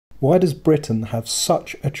Why does Britain have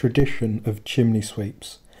such a tradition of chimney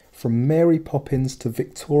sweeps? From Mary Poppins to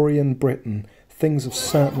Victorian Britain, things have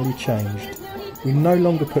certainly changed. We no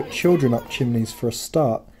longer put children up chimneys for a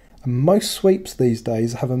start, and most sweeps these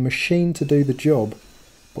days have a machine to do the job.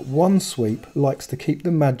 But one sweep likes to keep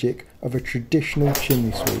the magic of a traditional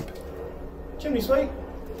chimney sweep. Chimney sweep.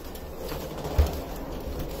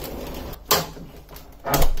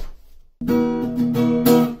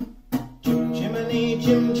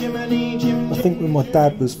 I think when my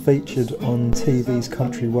dad was featured on TV's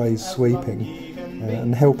Country Ways sweeping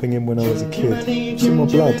and helping him when I was a kid, it's in my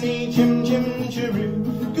blood.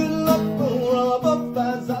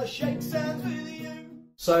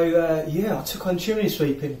 So yeah, I took on chimney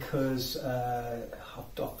sweeping because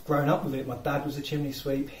I've grown up with it. My dad was a chimney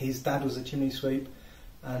sweep, his dad was a chimney sweep,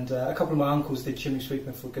 and a couple of my uncles did chimney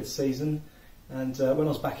sweeping for a good season. And when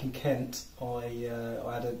I was back in Kent, I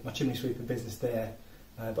had my chimney sweeping business there.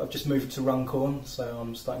 But I've just moved to Runcorn, so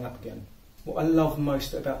I'm starting up again. What I love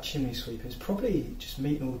most about chimney sweeping is probably just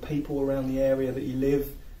meeting all the people around the area that you live,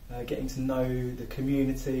 getting to know the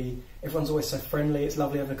community. Everyone's always so friendly. It's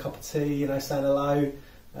lovely having a cup of tea, you know, saying hello.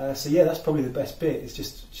 So yeah, that's probably the best bit, is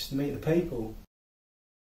just meeting the people.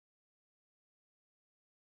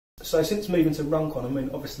 So since moving to Runcorn, I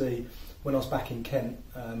mean, obviously when I was back in Kent,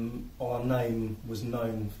 our name was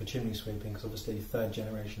known for chimney sweeping, because obviously third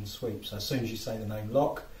generation sweep. So as soon as you say the name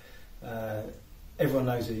Lock, everyone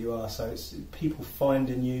knows who you are. So it's, people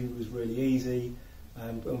finding you was really easy.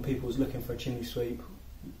 When people was looking for a chimney sweep,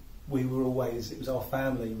 we were always, it was our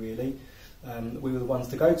family really. We were the ones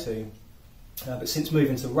to go to. But since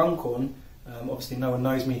moving to Runcorn, obviously no one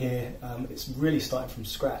knows me here. It's really starting from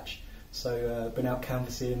scratch. So been out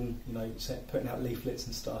canvassing, you know, putting out leaflets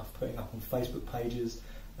and stuff, putting up on Facebook pages.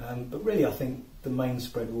 But really I think the main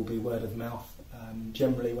spread will be word of mouth.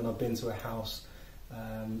 Generally when I've been to a house,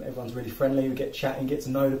 everyone's really friendly, we get chatting, get to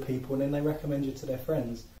know the people, and then they recommend you to their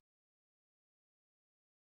friends.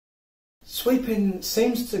 Sweeping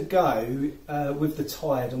seems to go with the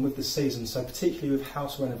tide and with the season, so particularly with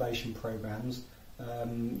house renovation programmes.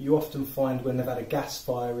 You often find when they've had a gas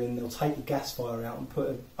fire in, they'll take the gas fire out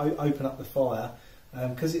and open up the fire,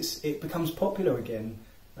 because it becomes popular again.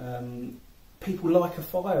 People like a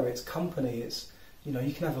fire, it's company, it's, you know,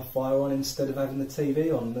 you can have a fire on instead of having the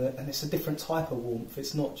TV on, and it's a different type of warmth.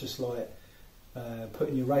 It's not just like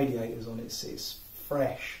putting your radiators on. It's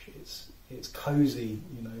fresh, it's cosy,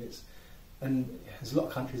 you know. And there's a lot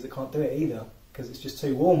of countries that can't do it either because it's just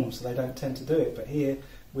too warm, so they don't tend to do it. But here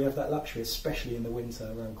we have that luxury, especially in the winter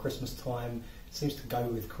around Christmas time. It seems to go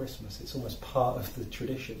with Christmas. It's almost part of the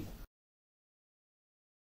tradition.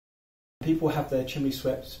 People have their chimney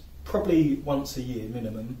swept probably once a year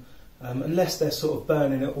minimum, unless they're sort of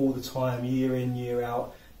burning it all the time, year in, year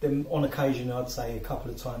out. Then on occasion I'd say a couple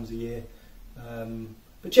of times a year,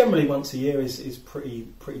 but generally once a year is pretty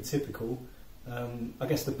typical. I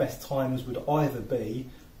guess the best times would either be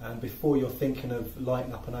before you're thinking of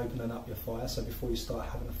lighting up and opening up your fire, so before you start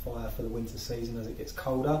having a fire for the winter season as it gets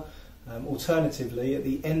colder. Alternatively, at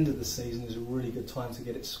the end of the season is a really good time to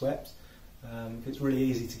get it swept. It's really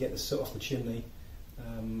easy to get the soot off the chimney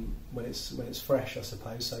when it's fresh, I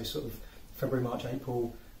suppose. So sort of February, March,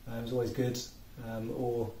 April is always good.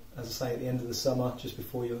 Or as I say, at the end of the summer, just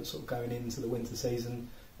before you're sort of going into the winter season,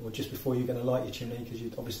 or just before you're going to light your chimney, because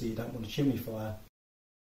obviously you don't want a chimney fire.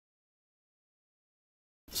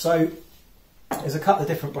 So there's a couple of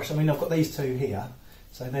different brushes. I mean, I've got these two here,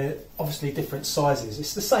 so they're obviously different sizes.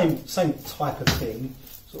 It's the same type of thing,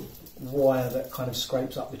 sort of wire that kind of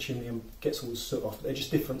scrapes up the chimney and gets all the soot off. They're just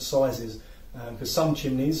different sizes, because some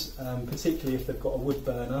chimneys, particularly if they've got a wood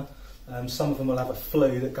burner, some of them will have a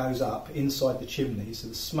flue that goes up inside the chimney, so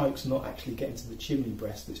the smoke's not actually getting to the chimney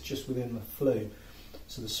breast, it's just within the flue.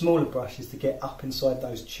 So the smaller brush is to get up inside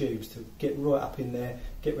those tubes, to get right up in there,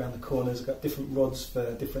 get around the corners. I've got different rods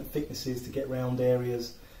for different thicknesses to get round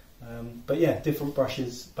areas. But yeah, different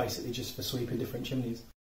brushes basically just for sweeping different chimneys.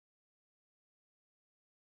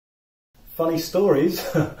 Funny stories.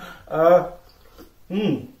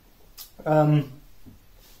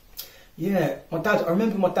 Yeah, I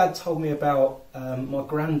remember my dad told me about my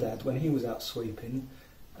granddad when he was out sweeping,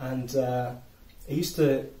 and he used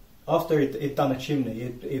to, after he'd done a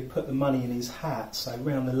chimney, he'd put the money in his hat, so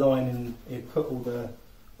round the line, and he'd put all the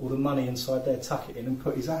money inside there, tuck it in, and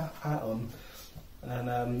put his hat on.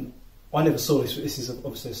 And I never saw this. This is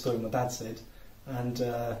obviously a story my dad said, and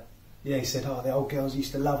yeah, he said, oh, the old girls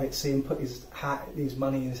used to love it, see him put his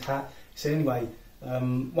money in his hat. He said anyway,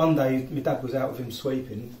 one day my dad was out with him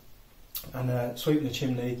sweeping, and sweeping the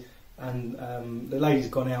chimney, and the lady's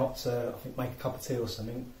gone out to, I think, make a cup of tea or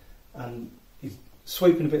something, and he's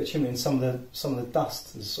sweeping a bit of chimney, and some of the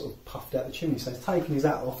dust has sort of puffed out the chimney. So he's taken his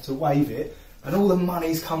hat off to wave it, and all the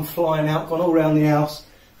money's come flying out, gone all around the house.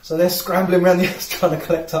 So they're scrambling around the house trying to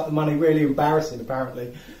collect up the money. Really embarrassing,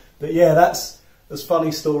 apparently. But yeah, that's as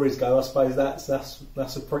funny stories go. I suppose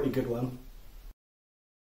that's a pretty good one.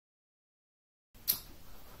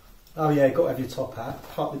 Oh yeah, got to have your top hat.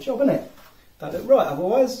 Part of the job, isn't it? Don't look right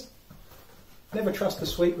otherwise. Never trust a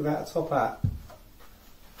sweep without a top hat.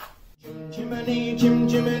 Chimney, chim,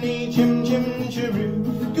 chimney, chim, chim,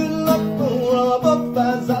 chiroo. Good luck for our buff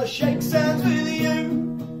as I shake